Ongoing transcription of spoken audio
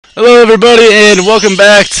Hello everybody and welcome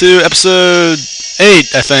back to episode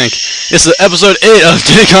 8, I think. This is episode 8 of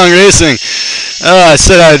Diddy Racing. I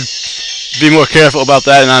said I'd be more careful about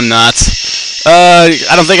that and I'm not. I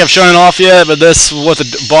don't think I've shown it off yet, but this is what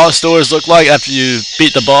the boss doors look like after you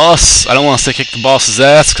beat the boss. I don't want to say kick the boss's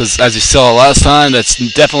ass, because as you saw last time, that's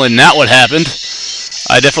definitely not what happened.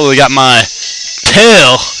 I definitely got my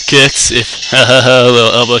tail kicked, if a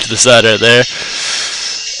little elbow to the side right there.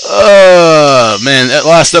 Oh, man, that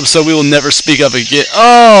last episode we will never speak of again.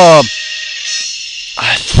 Oh,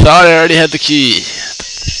 I thought I already had the key.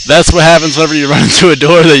 That's what happens whenever you run into a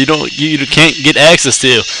door that you can't get access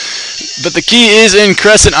to. But the key is in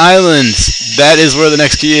Crescent Island. That is where the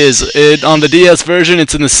next key is. On the DS version,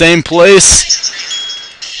 it's in the same place,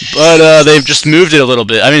 but they've just moved it a little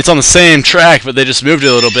bit. I mean, it's on the same track, but they just moved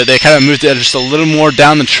it a little bit. They kind of moved it just a little more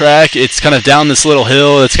down the track. It's kind of down this little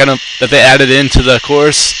hill that they added into the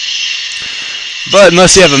course. But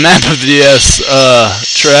unless you have a map of the DS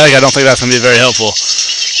track, I don't think that's going to be very helpful.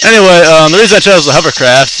 Anyway, the reason I chose the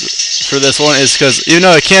hovercraft for this one is because even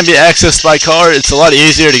though it can be accessed by car, it's a lot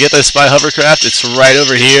easier to get this by hovercraft. It's right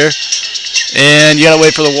over here. And you gotta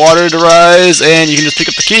wait for the water to rise, and you can just pick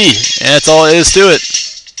up the key. And that's all it is to it.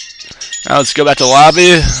 Now let's go back to the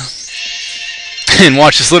lobby and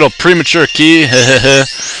watch this little premature key.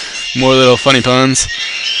 More little funny puns.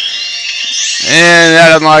 And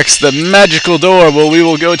that unlocks the magical door. Well, we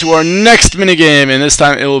will go to our next minigame, and this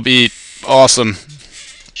time it will be awesome.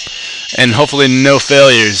 And hopefully no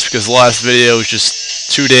failures, because the last video was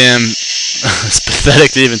just too damn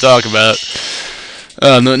pathetic to even talk about.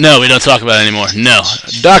 No, we don't talk about it anymore. No.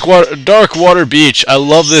 Dark Water Beach. I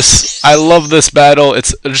love this. I love this battle.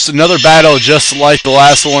 It's just another battle just like the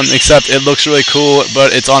last one, except it looks really cool,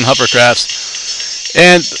 but it's on hovercrafts.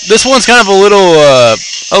 And this one's kind of a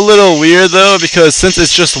little weird though, because since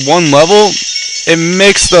it's just one level, it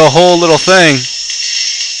makes the whole little thing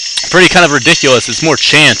pretty kind of ridiculous. It's more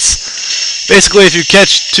chance. Basically, if you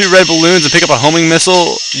catch 2 red balloons and pick up a homing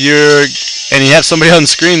missile, and you have somebody on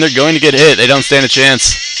the screen, they're going to get hit. They don't stand a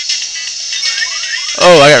chance.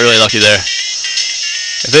 Oh, I got really lucky there.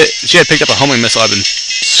 If she had picked up a homing missile, I'd been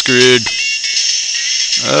screwed.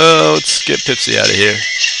 Oh, let's get Pipsy out of here.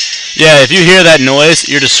 Yeah, if you hear that noise,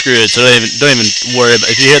 you're just screwed. So don't even worry about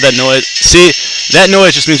it. If you hear that noise, see, that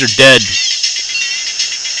noise just means you're dead.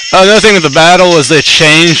 Another thing with the battle is they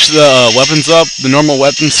changed the weapons up. The normal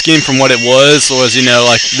weapon scheme from what it was, you know,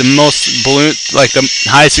 like the most balloon, like the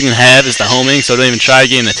highest you can have is the homing, so don't even try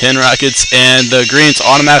getting the 10 rockets, and the green's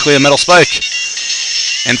automatically a metal spike.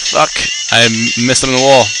 And fuck, I missed him in the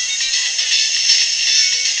wall.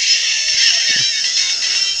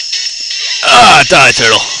 Ah, die,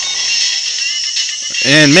 turtle.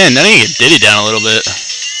 And man, I need to get Diddy down a little bit.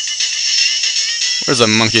 Where's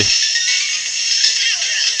that monkey?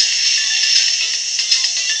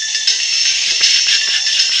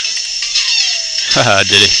 Haha,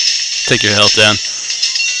 Diddy. Take your health down.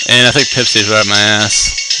 And I think Pipsy's right up my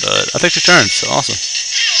ass. But I think she turned, so awesome.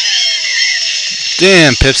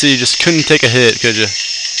 Damn, Pipsy, you just couldn't take a hit, could you?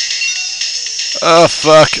 Oh,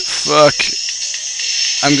 fuck, fuck.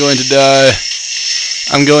 I'm going to die.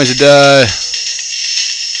 I'm going to die.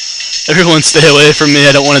 Everyone stay away from me,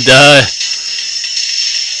 I don't want to die.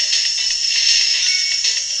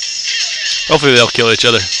 Hopefully they'll kill each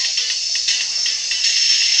other.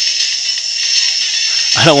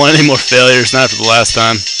 I don't want any more failures, not after the last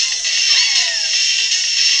time.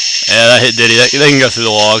 Yeah, that hit Diddy. They can go through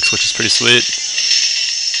the logs, which is pretty sweet.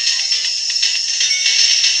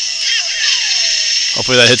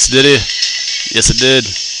 Hopefully that hits Diddy. Yes, it did.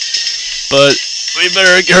 But we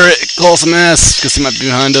better call some ass, because he might be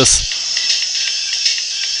behind us.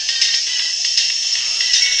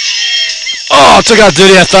 Oh, I took out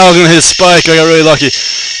Diddy. I thought I was going to hit a spike. I got really lucky.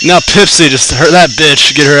 Now Pipsy, just hurt that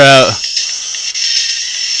bitch. Get her out.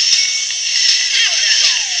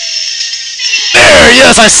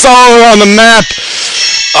 Yes, I saw her on the map.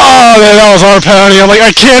 Oh, man, that was hard pounding. I'm like,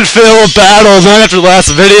 I can't fail a battle, not after the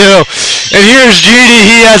last video. And here's Genie.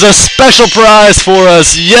 He has a special prize for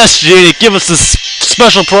us. Yes, Genie, give us this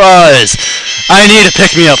special prize. I need to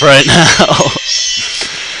pick me up right now.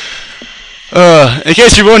 In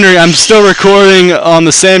case you're wondering, I'm still recording on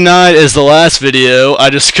the same night as the last video. I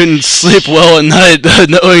just couldn't sleep well at night,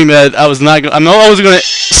 knowing that I'm always going to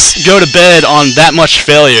go to bed on that much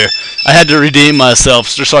failure. I had to redeem myself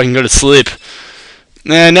just so I can go to sleep.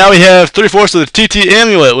 And now we have 3/4 of the TT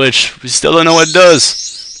amulet, which we still don't know what it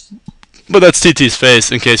does. But that's TT's face,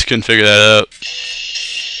 in case you couldn't figure that out.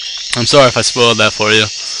 I'm sorry if I spoiled that for you.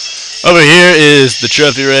 Over here is the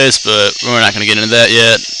trophy race, but we're not going to get into that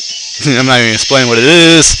yet. I'm not going to explain what it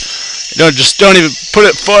is. Don't even put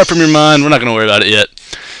it far from your mind. We're not gonna worry about it yet.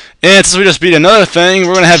 And since we just beat another thing,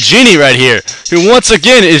 we're gonna have Genie right here, who once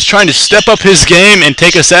again is trying to step up his game and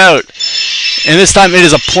take us out. And this time it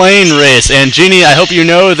is a plane race. And Genie, I hope you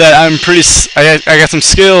know that I got some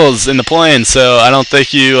skills in the plane, so I don't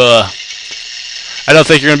think you're gonna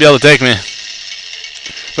be able to take me.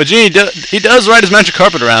 But Genie, he does ride his magic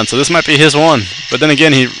carpet around, so this might be his one. But then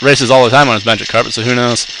again, he races all the time on his magic carpet, so who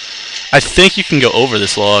knows? I think you can go over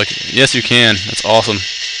this log. Yes, you can. That's awesome.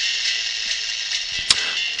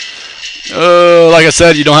 Like I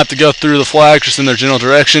said, you don't have to go through the flag, just in their general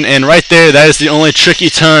direction. And right there, that is the only tricky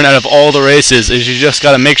turn out of all the races, is you just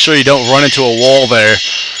got to make sure you don't run into a wall there.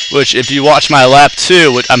 Which, if you watch my lap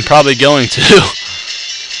 2, which I'm probably going to,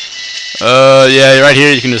 yeah, right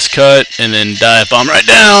here you can just cut and then dive bomb right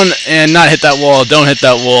down and not hit that wall. Don't hit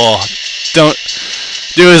that wall. Don't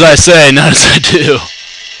do as I say, not as I do.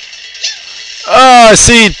 Oh,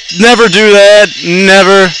 see, never do that.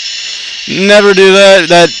 Never do that.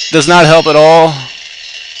 That does not help at all.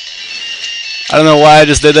 I don't know why I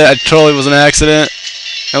just did that. It totally was an accident.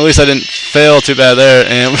 At least I didn't fail too bad there.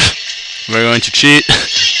 And we're going to cheat.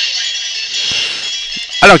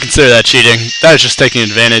 I don't consider that cheating. That is just taking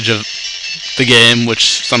advantage of the game,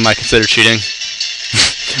 which some might consider cheating.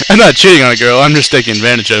 I'm not cheating on a girl. I'm just taking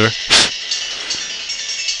advantage of her.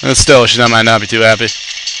 And still, she might not be too happy.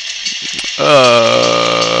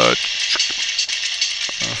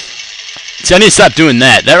 See, I need to stop doing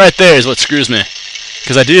that. That right there is what screws me.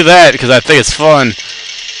 Because I do that because I think it's fun,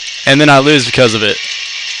 and then I lose because of it.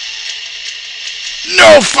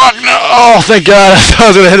 No, fuck no! Oh, thank God. I thought I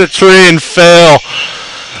was going to hit a tree and fail.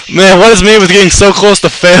 Man, what is me with getting so close to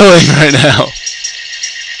failing right now?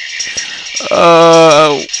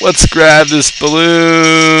 Let's grab this balloon.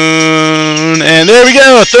 And there we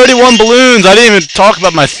go! 31 balloons! I didn't even talk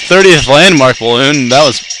about my 30th landmark balloon. That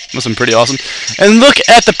was pretty awesome. And look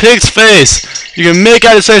at the pig's face! You can make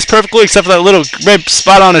out his face perfectly except for that little red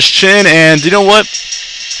spot on his chin. And you know what?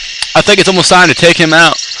 I think it's almost time to take him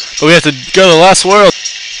out. But we have to go to the last world.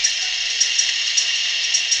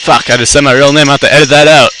 Fuck, I just said my real name. I have to edit that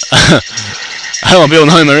out. I don't want people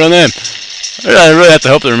knowing my real name. I really have to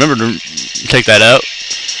hope they remember to take that out.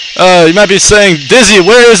 You might be saying, Dizzy,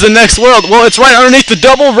 where is the next world? Well, it's right underneath the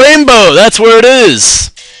double rainbow. That's where it is.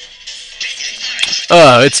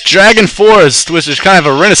 It's Dragon Forest, which is kind of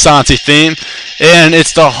a Renaissance-y theme. And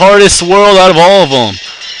it's the hardest world out of all of them.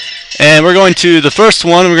 And we're going to the first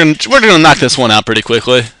one. We're gonna knock this one out pretty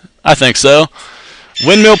quickly. I think so.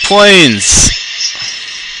 Windmill Plains.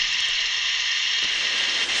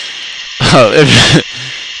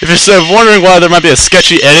 If you're sort of wondering why there might be a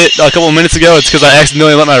sketchy edit a couple of minutes ago, it's because I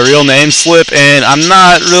accidentally let my real name slip, and I'm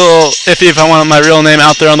not real iffy if I want my real name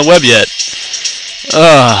out there on the web yet.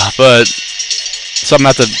 But so I'm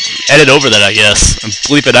going to have to edit over that, I guess, and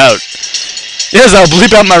bleep it out. Yes, I'll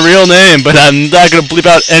bleep out my real name, but I'm not going to bleep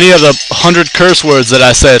out any of the 100 curse words that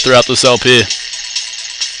I say throughout this LP.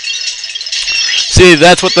 See,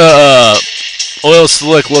 that's what the oil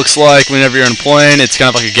slick looks like whenever you're in a plane. It's kind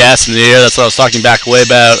of like a gas in the air. That's what I was talking back way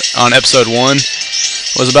about on episode 1.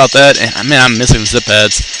 Was about that. And man, I'm missing the zip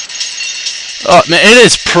pads. Oh man, it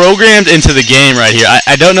is programmed into the game right here.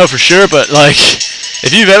 I don't know for sure, but like,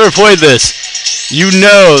 if you've ever played this, you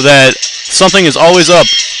know that something is always up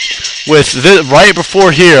with this right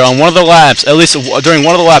before here on one of the laps. At least during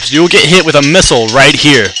one of the laps, you will get hit with a missile right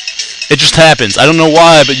here. It just happens. I don't know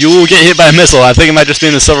why, but you will get hit by a missile. I think it might just be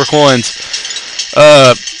in the silver coins.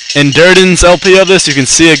 In Durden's LP of this, you can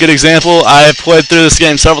see a good example. I've played through this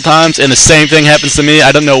game several times, and the same thing happens to me.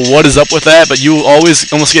 I don't know what is up with that, but you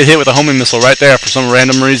always almost get hit with a homing missile right there for some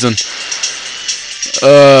random reason.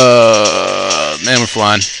 Man, we're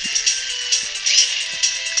flying.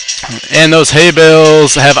 And those hay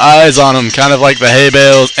bales have eyes on them, kind of like the hay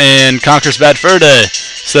bales and Conker's Bad Fur Day.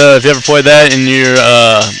 So if you ever played that in your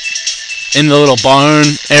in the little barn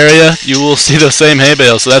area, you will see those same hay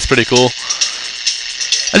bales. So that's pretty cool.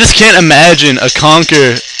 I just can't imagine a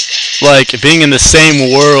Conker like being in the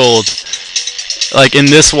same world, like in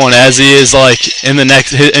this one, as he is like in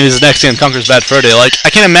his next game, Conker's Bad Fur Day. Like I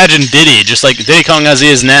can't imagine Diddy, just like Diddy Kong as he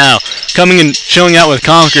is now, coming and chilling out with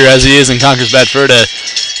Conker as he is in Conker's Bad Fur Day.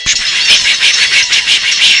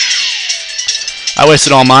 I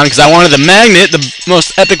wasted all mine because I wanted the magnet, the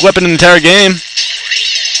most epic weapon in the entire game.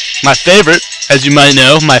 My favorite, as you might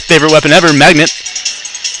know, my favorite weapon ever, magnet.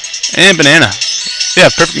 And banana. Yeah,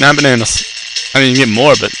 perfect 9 bananas. I mean, you can get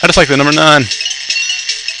more, but I just like the number 9.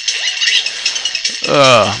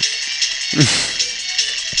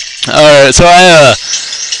 Alright, so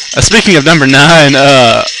speaking of number 9,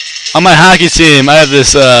 on my hockey team, I have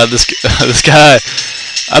this guy.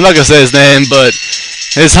 I'm not gonna say his name, but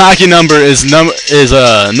his hockey number is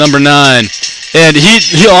number 9, and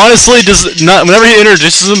he honestly does not. Whenever he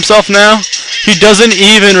introduces himself now, he doesn't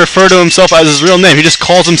even refer to himself as his real name. He just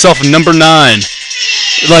calls himself number 9.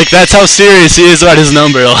 Like, that's how serious he is about his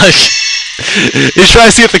number. Like, he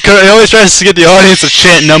always tries to get the audience to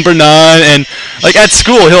chant number 9, and like at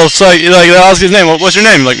school he'll they'll ask his name. What's your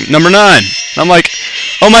name? Like, number 9. I'm like,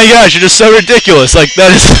 oh my gosh, you're just so ridiculous. Like,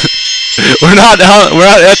 that is. we're not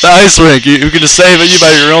at the ice rink. You can just say you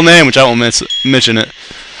by your real name, which I won't mention it.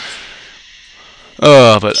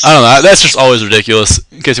 But I don't know. That's just always ridiculous.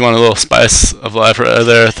 In case you want a little spice of life right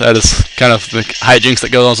there, that is kind of the hijinks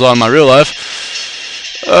that goes on in my real life.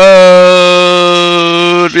 Do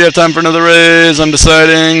we have time for another raise? I'm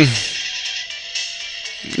deciding.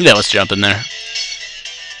 Yeah, let's jump in there.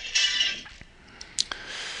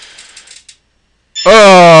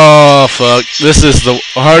 Oh, fuck. This is the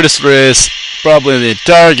hardest race probably in the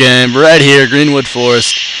entire game. Right here, Greenwood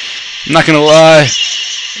Forest. I'm not gonna lie.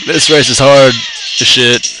 This race is hard as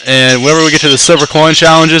shit. And whenever we get to the silver coin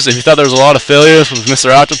challenges, if you thought there was a lot of failures with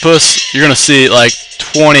Mr. Octopus, you're gonna see like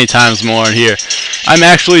 20 times more in here. I'm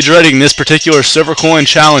actually dreading this particular silver coin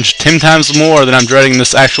challenge 10 times more than I'm dreading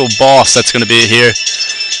this actual boss that's gonna be here.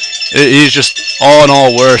 He's just all in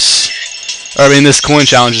all worse. Or, I mean, this coin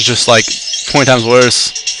challenge is just like 20 times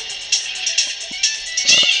worse.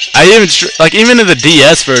 Even in the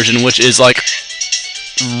DS version, which is like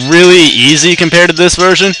really easy compared to this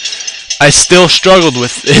version, I still struggled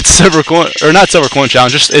with its silver coin, or not silver coin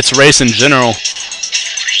challenge, just its race in general.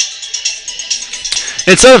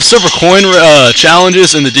 Instead of silver coin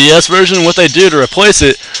challenges in the DS version, what they do to replace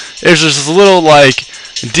it is just a little like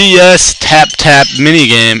DS tap mini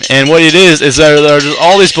game, and what it is there are just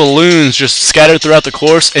all these balloons just scattered throughout the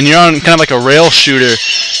course, and you're on kind of like a rail shooter,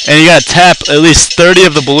 and you gotta tap at least 30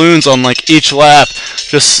 of the balloons on like each lap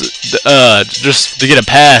just to get a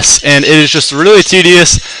pass, and it is just really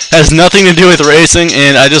tedious. Has nothing to do with racing,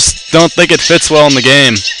 and I just don't think it fits well in the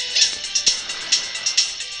game.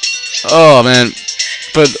 Oh man,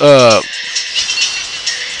 but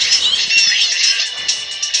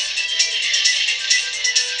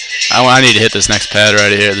I need to hit this next pad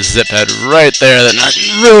right here, this zip pad right there that I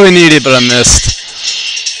really needed, but I missed.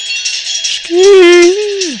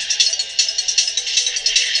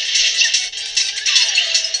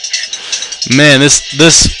 Man, this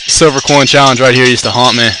silver coin challenge right here used to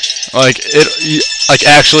haunt me. Like, it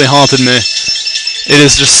actually haunted me. It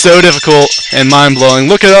is just so difficult and mind-blowing.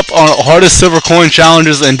 Look it up on hardest silver coin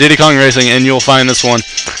challenges in Diddy Kong Racing, and you'll find this one.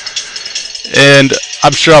 And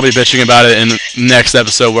I'm sure I'll be bitching about it in the next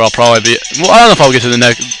episode, where I'll probably be. Well, I don't know if I'll get to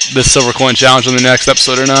this silver coin challenge in the next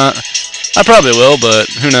episode or not. I probably will, but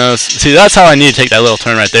who knows? See, that's how I need to take that little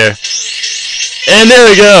turn right there. And there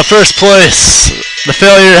we go, first place. The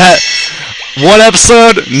failure had one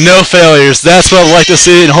episode, no failures. That's what I'd like to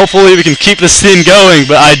see, and hopefully we can keep this scene going.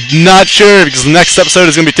 But I'm not sure, because the next episode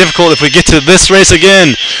is going to be difficult if we get to this race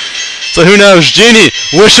again. So who knows? Genie,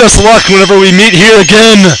 wish us luck whenever we meet here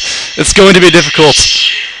again. It's going to be difficult.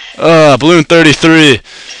 Balloon 33.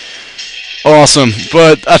 Awesome.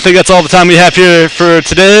 But I think that's all the time we have here for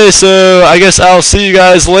today. So I guess I'll see you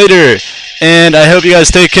guys later. And I hope you guys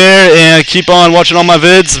take care and keep on watching all my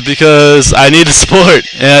vids, because I need the support.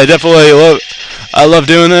 And I love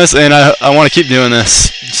doing this, and I want to keep doing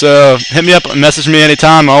this. So hit me up, message me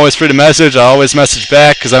anytime. I'm always free to message. I always message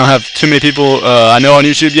back, because I don't have too many people I know on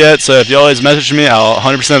YouTube yet. So if you always message me, I'll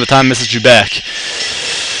 100% of the time message you back.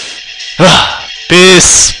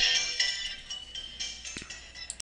 Peace.